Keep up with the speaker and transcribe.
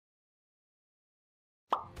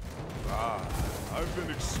been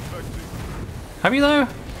expecting. Have you though?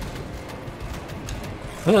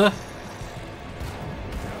 Oh,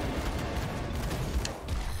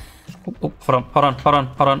 hold on.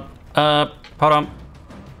 Hold on.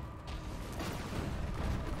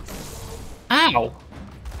 Ow!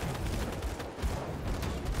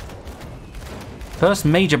 First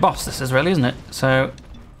major boss this is really, isn't it? So...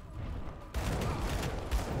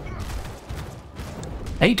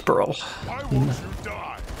 8 brawl. Why won't you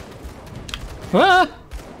die? Ah!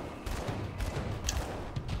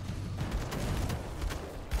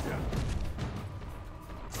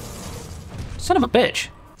 Son of a bitch.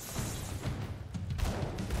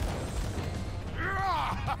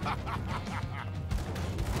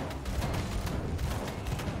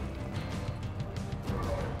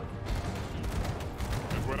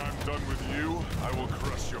 And when I'm done with you, I will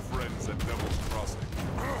crush your friends at Devil's Crossing.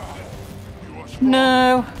 You are strong.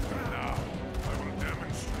 No. Now, I will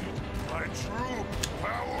demonstrate my true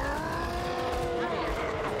power.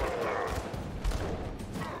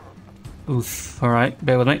 Oof. Alright,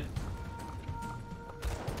 bear with me.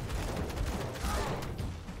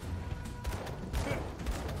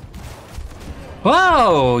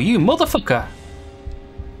 Whoa, you motherfucker!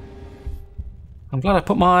 I'm glad I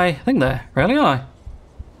put my thing there, really, aren't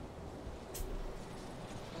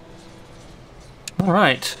I?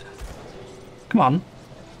 Alright. Come on.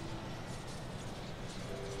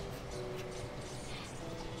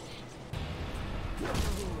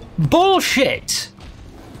 Bullshit!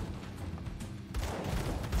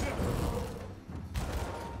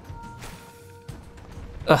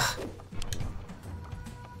 Ugh.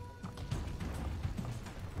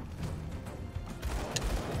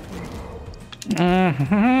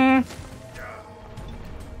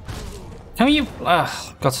 Can you?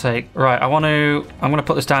 God's sake! Right, I'm gonna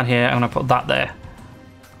put this down here. I'm gonna put that there.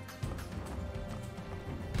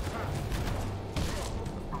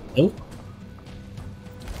 Oh.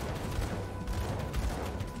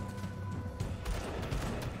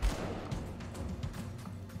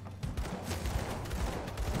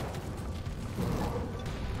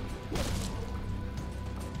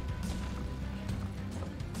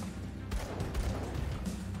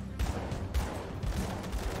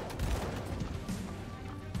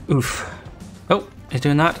 Oof. Oh, he's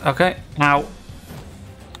doing that. Okay. Ow.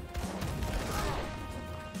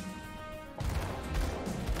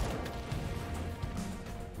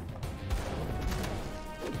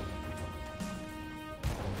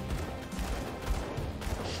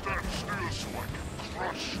 Stand still so I can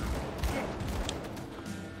crush you.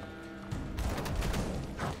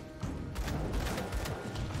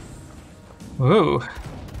 Whoa.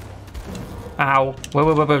 Ow.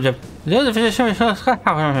 Whoa.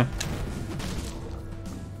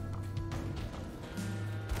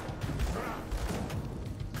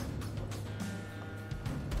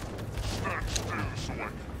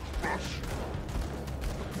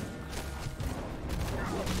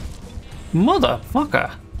 Motherfucker.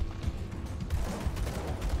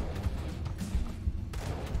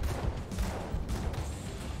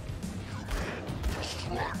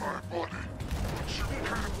 Destroy my body, but you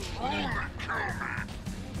can't truly kill me.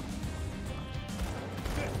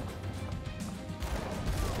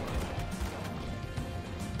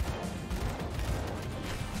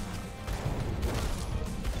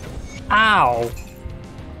 Ow.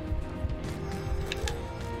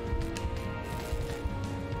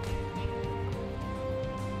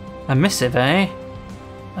 A missive, eh?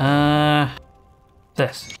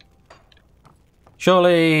 This.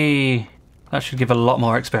 Surely that should give a lot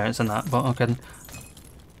more experience than that, but okay.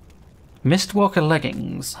 Mistwalker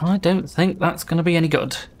leggings. I don't think that's going to be any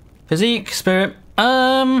good. Physique, spirit.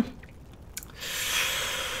 That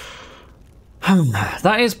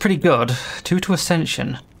is pretty good. 2 to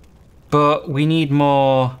Ascension. But we need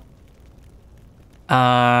more...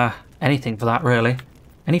 anything for that, really.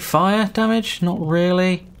 Any fire damage? Not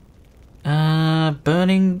really.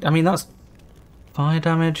 Burning... I mean, that's... fire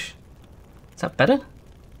damage. Is that better?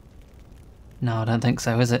 No, I don't think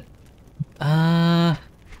so, is it?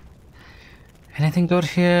 Anything good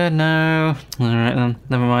here? No. Alright then,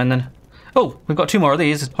 never mind then. Oh, we've got 2 more of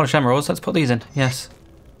these. Polished emeralds. Let's put these in. Yes.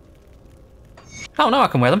 Oh, now I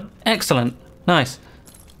can wear them. Excellent. Nice.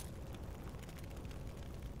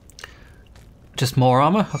 Just more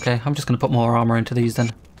armor? Okay, I'm just going to put more armor into these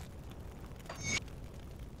then.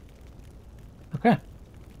 Okay.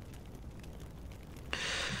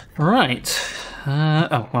 Right.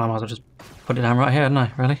 Oh, well, I might as well just put it down right here, hadn't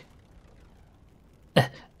I? Really?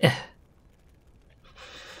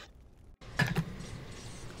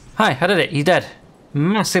 Hi, I did it. He's dead.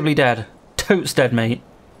 Massively dead. Totes dead, mate.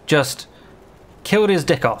 Just killed his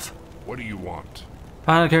dick off. What do you want?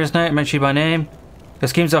 Final curious note, mention you by name. Your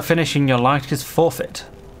schemes are finished and your life is forfeit.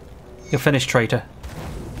 You're finished, traitor.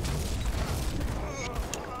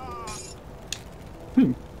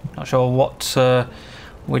 Not sure what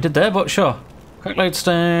we did there, but sure. Quick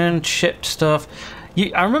lodestone, shipped stuff.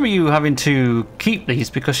 I remember you having to keep these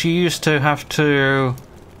because you used to have to...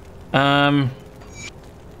 what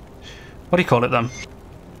do you call it then?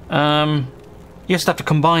 You used to have to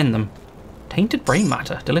combine them. Tainted brain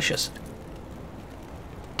matter. Delicious.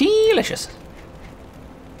 Delicious.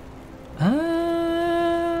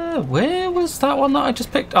 Where was that one that I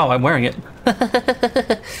just picked? Oh, I'm wearing it.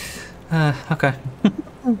 Okay.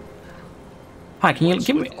 Hi, can you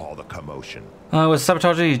give me all the commotion? Was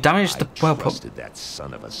sabotage damaged the well trusted that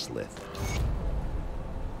son of a slith.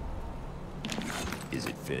 Is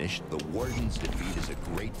it finished? The Warden's defeat is a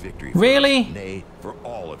great victory. Really? Nay, for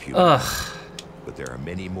all of humanity. Ugh. But there are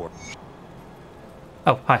many more.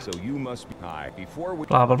 Oh, hi. So you must be high before we.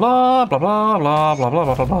 Blah blah blah blah blah blah blah blah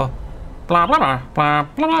blah blah blah blah blah blah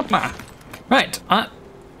blah blah blah. Right.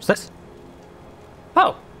 What's this?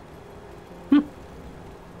 Oh.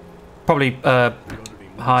 Probably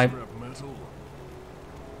high.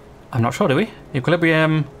 I'm not sure. Do we?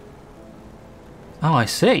 Equilibrium. Oh, I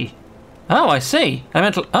see. Oh, I see.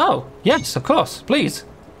 Elemental. Oh, yes, of course. Please.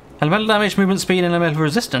 Elemental damage, movement speed, and elemental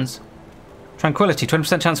resistance. Tranquility.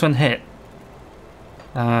 20% chance when hit.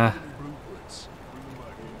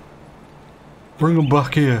 Bring them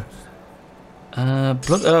back here.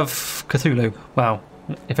 Blood of Cthulhu. Wow,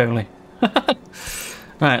 if only.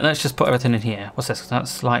 Right, let's just put everything in here. What's this?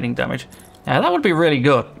 That's lightning damage. Yeah, that would be really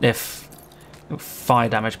good if fire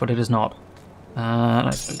damage, but it is not.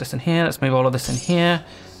 Let's put this in here. Let's move all of this in here.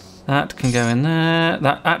 That can go in there.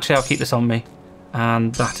 That actually, I'll keep this on me,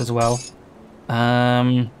 and that as well.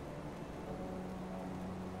 The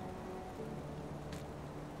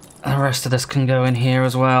rest of this can go in here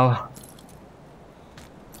as well.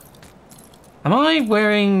 Am I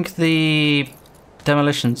wearing the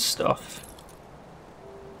demolition stuff?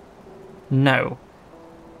 No.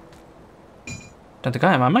 Don't think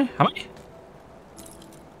I am I? Am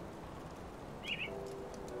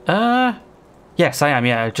I? Yes, I am,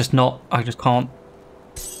 yeah, just not, I just can't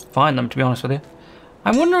find them, to be honest with you.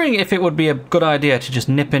 I'm wondering if it would be a good idea to just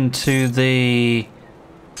nip into the,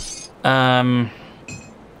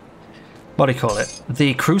 what do you call it?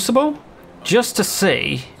 The Crucible? Just to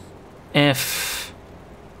see if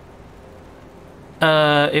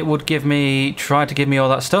it would try to give me all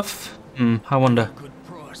that stuff. I wonder.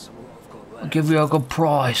 I'll give you a good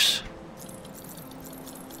price.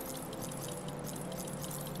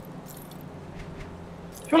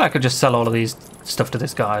 I feel like I could just sell all of these stuff to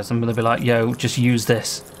this guys and they'll be like, yo, just use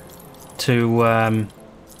this to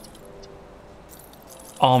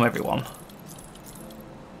arm everyone.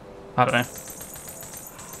 I don't know.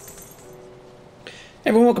 Hey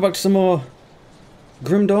everyone, welcome back to some more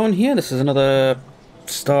Grim Dawn here. This is another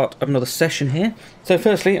start of another session here. So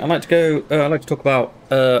firstly, I'd like to talk about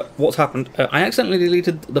what's happened. I accidentally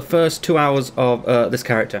deleted the first 2 hours of this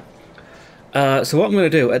character. So what I'm going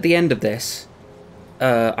to do at the end of this,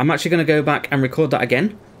 I'm actually going to go back and record that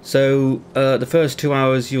again. So the first 2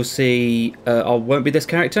 hours you'll see won't be this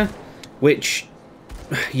character, which,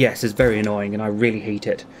 yes, is very annoying and I really hate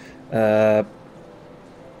it. The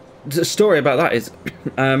story about that is,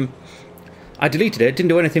 I deleted it, didn't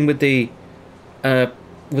do anything with the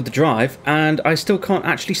drive, and I still can't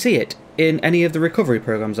actually see it in any of the recovery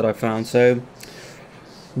programs that I've found. So,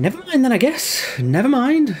 never mind then, I guess. Never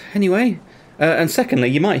mind. Anyway, and secondly,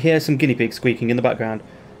 you might hear some guinea pigs squeaking in the background.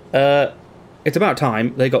 It's about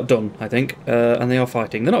time they got done, I think, and they are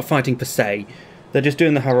fighting. They're not fighting per se. They're just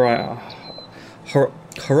doing the oh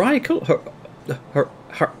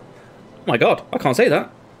my god, I can't say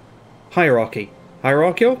that.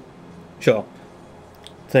 Hierarchical? Sure.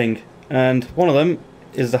 Thing. And one of them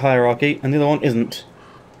is the hierarchy, and the other one isn't.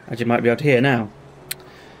 As you might be able to hear now.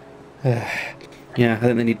 Yeah, I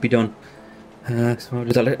think they need to be done. So I'll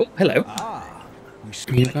do that. Oh, hello.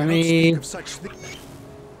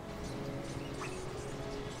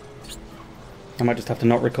 I might just have to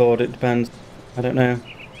not record, it depends. I don't know.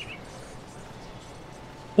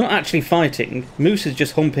 They're not actually fighting. Moose is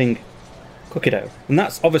just humping cookie dough. And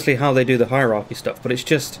that's obviously how they do the hierarchy stuff, but it's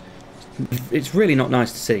just... it's really not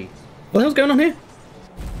nice to see. What the hell's going on here?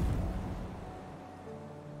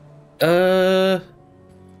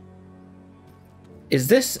 Is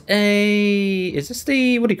this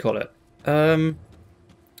the... what do you call it?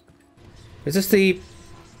 Is this the...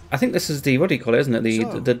 I think this is the... what do you call it, isn't it?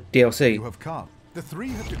 The DLC. You have come. The three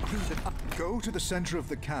have decreed that I go to the center of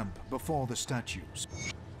the camp before the statues.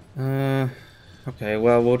 Okay,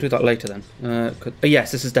 well, we'll do that later then.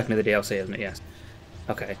 Yes, this is definitely the DLC, isn't it? Yes.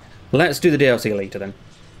 Okay, let's do the DLC later then.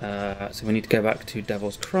 So we need to go back to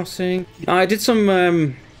Devil's Crossing. I did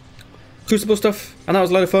some Crucible stuff, and that was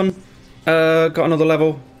a load of fun. Got another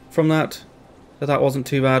level from that, so that wasn't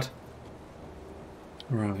too bad.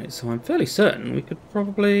 Right, so I'm fairly certain we could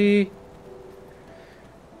probably...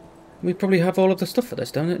 We probably have all of the stuff for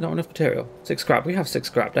this, don't it? Not enough material. 6 scrap. We have 6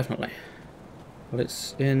 scrap, definitely. But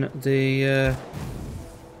it's in the...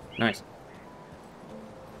 Nice.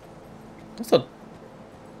 That's a...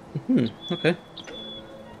 okay.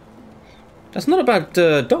 That's not a bad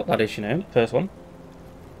dot, that is, you know, first one.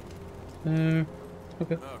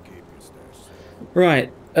 Okay.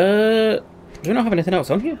 Right. Do we not have anything else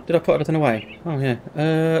on here? Did I put everything away? Oh, yeah.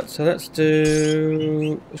 So let's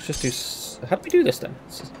do... Let's just do... How do we do this then?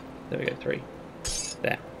 There we go, 3.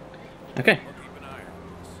 There. Okay.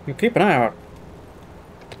 We'll keep an eye out.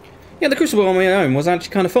 Yeah, the Crucible on my own was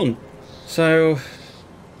actually kind of fun. So,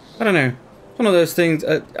 I don't know. One of those things,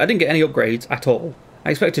 I didn't get any upgrades at all.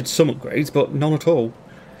 I expected some upgrades, but none at all.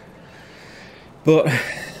 But,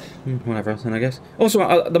 whatever, then I guess.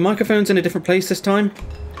 Also, the microphone's in a different place this time.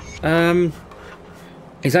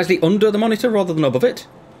 It's actually under the monitor rather than above it.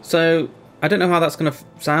 So, I don't know how that's going to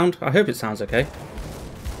sound. I hope it sounds okay.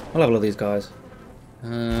 What level are these guys?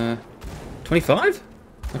 25?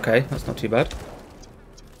 Okay, that's not too bad.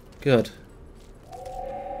 Good.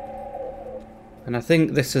 And I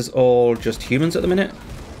think this is all just humans at the minute.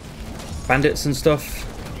 Bandits and stuff.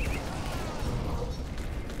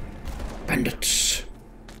 Bandits.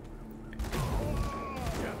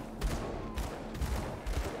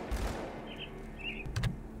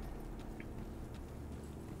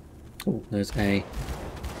 Oh, there's a...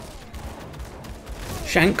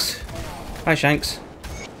 Shanks. Hi, Shanks.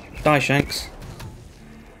 Die, Shanks.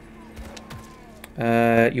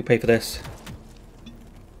 You pay for this.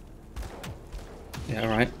 Yeah,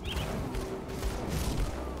 alright.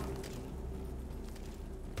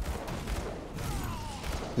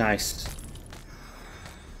 Nice.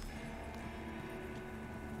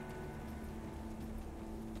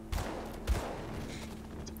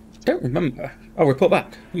 Don't remember. Oh, report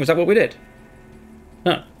back. Was that what we did?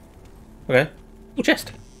 Oh. Okay. Oh,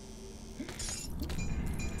 chest.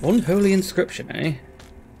 Unholy inscription, eh?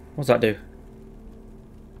 What's that do?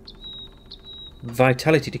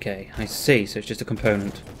 Vitality decay. I see, so it's just a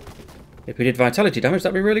component. If we did vitality damage,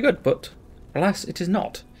 that'd be really good, but alas, it is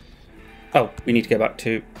not. Oh, we need to go back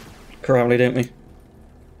to Crowley, don't we?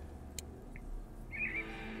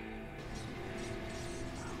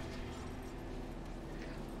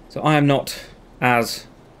 So I am not as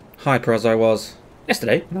hyper as I was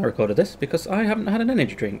yesterday when I recorded this, because I haven't had an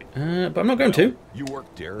energy drink. But I'm not going to. You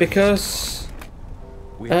worked there because...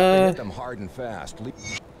 we have to hit them hard and fast.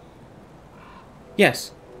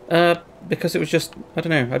 Yes. Because it was just... I don't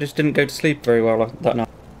know. I just didn't go to sleep very well that night.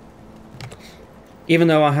 Even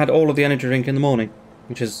though I had all of the energy drink in the morning.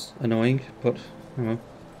 Which is annoying, but... Oh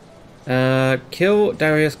well. Kill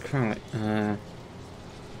Darius Crowley.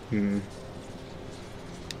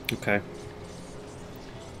 Okay.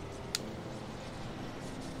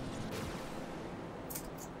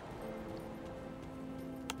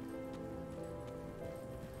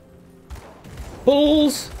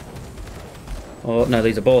 Balls! Oh, no,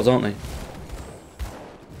 these are balls, aren't they?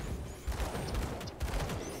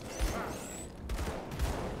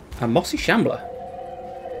 A mossy shambler.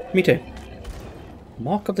 Me too.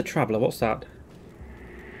 Mark of the Traveller, what's that?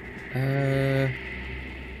 Oh,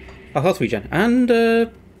 health regen.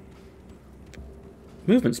 And,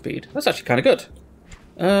 movement speed. That's actually kind of good.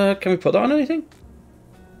 Can we put that on anything?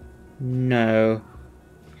 No.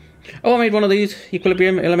 Oh, I made one of these.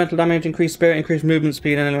 Equilibrium, elemental damage, increased spirit, increased movement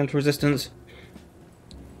speed, and elemental resistance.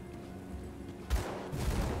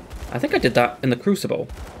 I think I did that in the Crucible.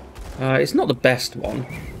 It's not the best one,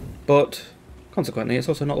 but consequently, it's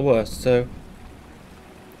also not the worst, so...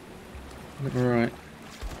 Right.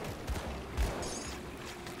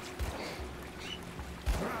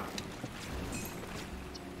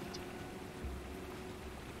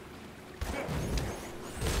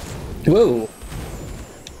 Whoa!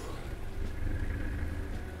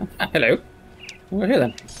 Hello. We're here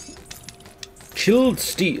then. Chilled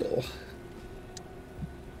steel.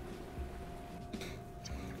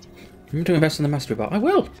 I'm to invest in the mastery bar. I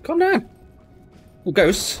will. Calm down. Oh,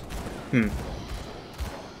 ghosts.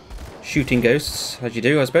 Shooting ghosts, as you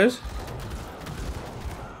do, I suppose.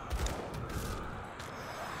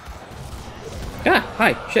 Ah,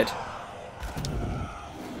 hi. Shit.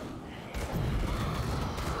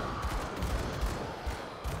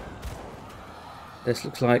 This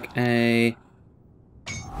looks like a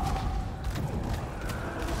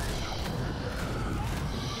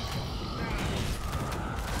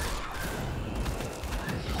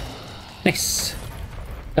Nice.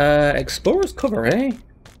 Explorer's cover, eh?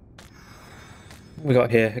 What we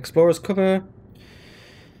got here? Explorer's cover.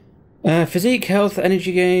 Physique, health,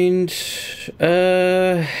 energy gained.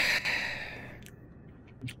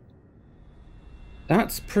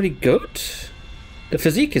 That's pretty good. The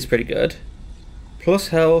physique is pretty good. Plus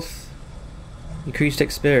health, increased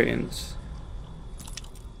experience.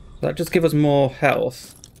 That just gives us more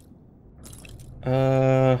health.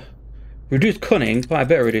 Reduced cunning, quite a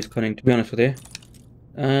bit of reduced cunning, to be honest with you.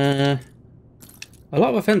 A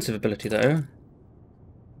lot of offensive ability though.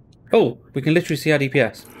 Oh, we can literally see our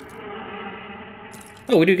DPS.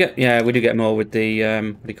 Oh, we do get, yeah, we do get more with the,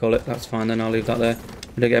 what do you call it? That's fine then, I'll leave that there.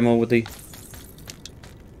 We do get more with the,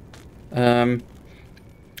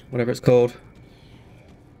 whatever it's called.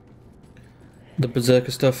 The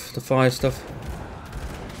berserker stuff, the fire stuff.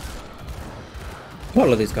 What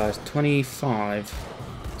are these guys? 25.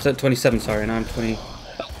 I said 27, sorry, and I'm 20.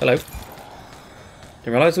 Oh, hello.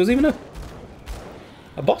 Didn't realise there was even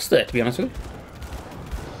a boss there, to be honest with you.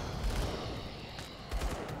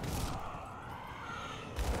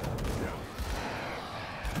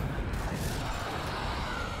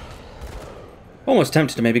 Almost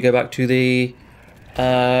tempted to maybe go back to the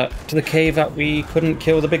cave that we couldn't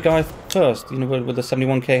kill the big guy first, you know, with the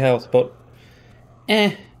 71k health, but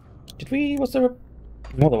did we? Was there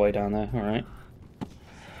another way down there? All right.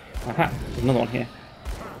 Aha! There's another one here.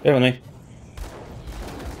 Bear with me.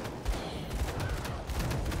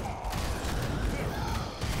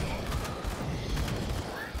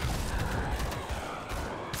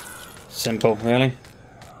 Simple, really.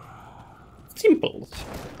 Simple.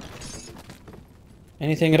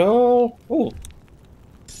 Anything at all? Ooh.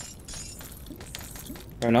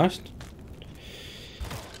 Very nice.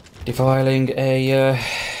 Defiling a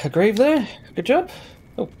grave there. Good job.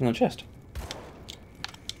 Oh, another chest.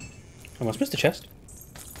 Almost missed a chest.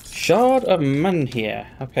 Shard of Menhir.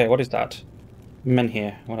 Okay, what is that?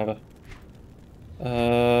 Menhir, whatever.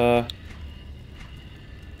 There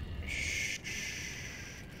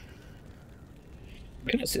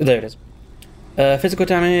it is. Physical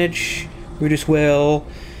damage. Reduce will.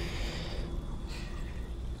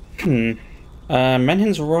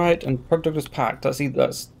 Menhin's right and Progdog's pact.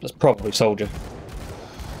 That's probably soldier.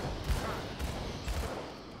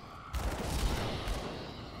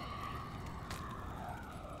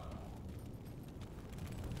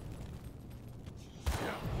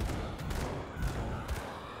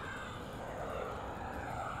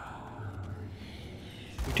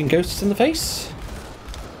 Shooting ghosts in the face.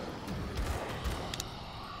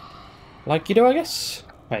 Like you do, I guess?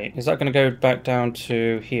 Wait, is that going to go back down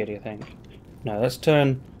to here, do you think? No, let's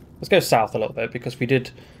go south a little bit, because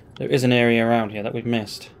there is an area around here that we've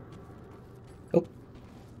missed. Oh.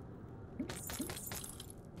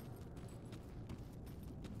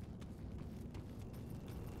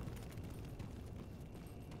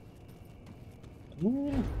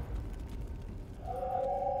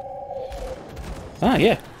 Ah,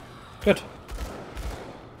 yeah. Good.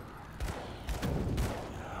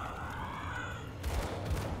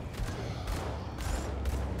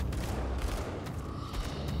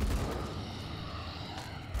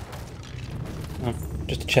 Oh,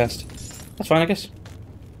 just a chest. That's fine, I guess.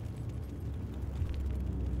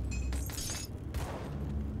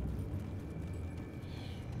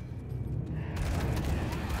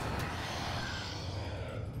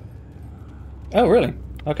 Oh, really?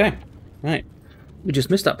 Okay. Right. We just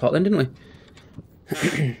missed that part then, didn't we?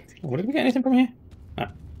 Oh, did we get anything from here?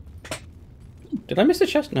 Ah. Did I miss the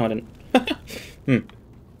chest? No, I didn't.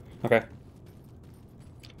 Okay.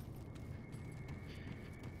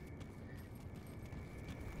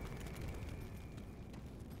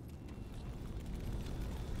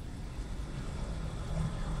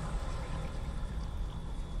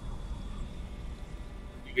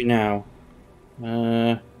 Now,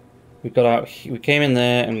 we got out. We came in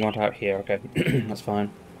there and went out here. Okay, that's fine.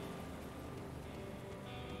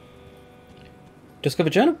 Discover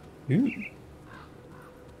journal. Ooh.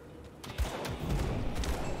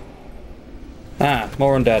 Ah,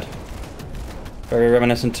 more undead. Very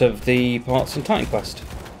reminiscent of the parts in Titan Quest.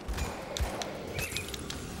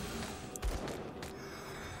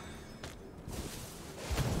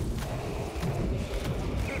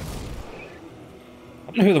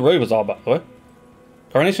 I don't know who the rovers are, by the way.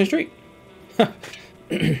 Coronation Street? A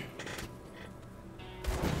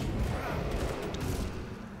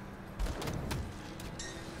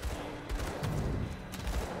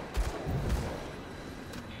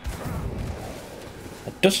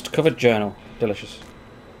dust-covered journal. Delicious.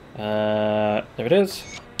 There it is.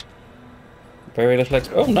 Very little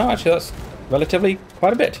oh no, actually that's relatively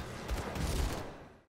quite a bit.